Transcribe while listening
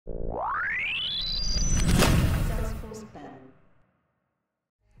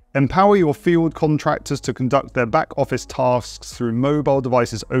Empower your field contractors to conduct their back office tasks through mobile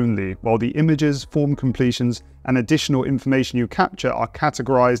devices only, while the images, form completions, and additional information you capture are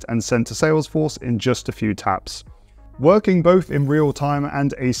categorized and sent to Salesforce in just a few taps. Working both in real time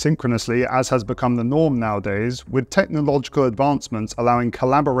and asynchronously, as has become the norm nowadays, with technological advancements allowing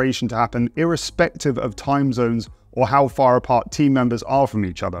collaboration to happen irrespective of time zones or how far apart team members are from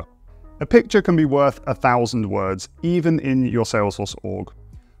each other. A picture can be worth 1,000 words, even in your Salesforce org.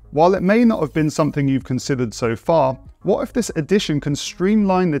 While it may not have been something you've considered so far, what if this addition can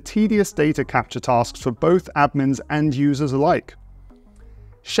streamline the tedious data capture tasks for both admins and users alike?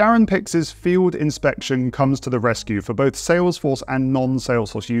 SharinPix's field inspection comes to the rescue for both Salesforce and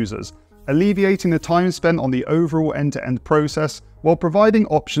non-Salesforce users, alleviating the time spent on the overall end-to-end process while providing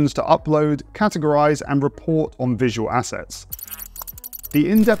options to upload, categorize, and report on visual assets. The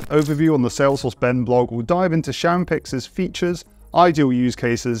in-depth overview on the Salesforce Ben blog will dive into SharinPix's features, ideal use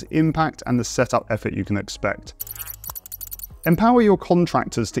cases, impact, and the setup effort you can expect. Empower your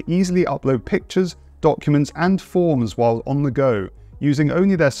contractors to easily upload pictures, documents, and forms while on the go, using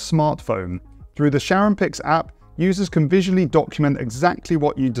only their smartphone. Through the SharinPix app, users can visually document exactly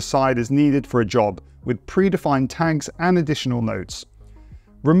what you decide is needed for a job, with predefined tags and additional notes.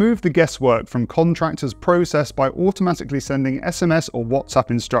 Remove the guesswork from contractors' process by automatically sending SMS or WhatsApp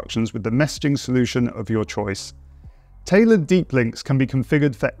instructions with the messaging solution of your choice. Tailored deep links can be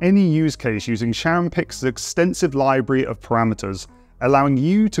configured for any use case using SharinPix's extensive library of parameters, allowing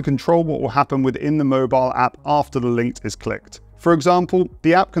you to control what will happen within the mobile app after the link is clicked. For example,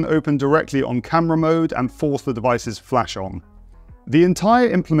 the app can open directly on camera mode and force the device's flash on. The entire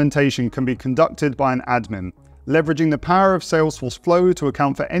implementation can be conducted by an admin, leveraging the power of Salesforce Flow to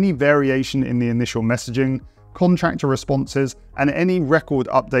account for any variation in the initial messaging, contractor responses, and any record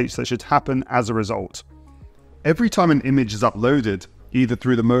updates that should happen as a result. Every time an image is uploaded, either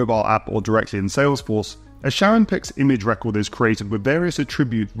through the mobile app or directly in Salesforce, a SharinPix image record is created with various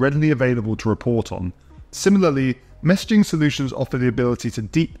attributes readily available to report on. Similarly, messaging solutions offer the ability to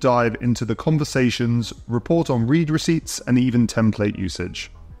deep dive into the conversations, report on read receipts, and even template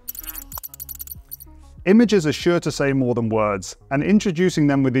usage. Images are sure to say more than words, and introducing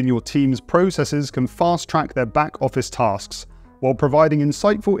them within your team's processes can fast-track their back office tasks, while providing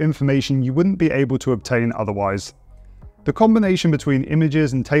insightful information you wouldn't be able to obtain otherwise. The combination between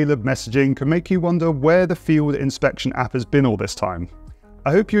images and tailored messaging can make you wonder where the field inspection app has been all this time.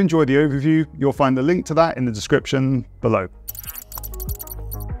 I hope you enjoyed the overview. You'll find the link to that in the description below.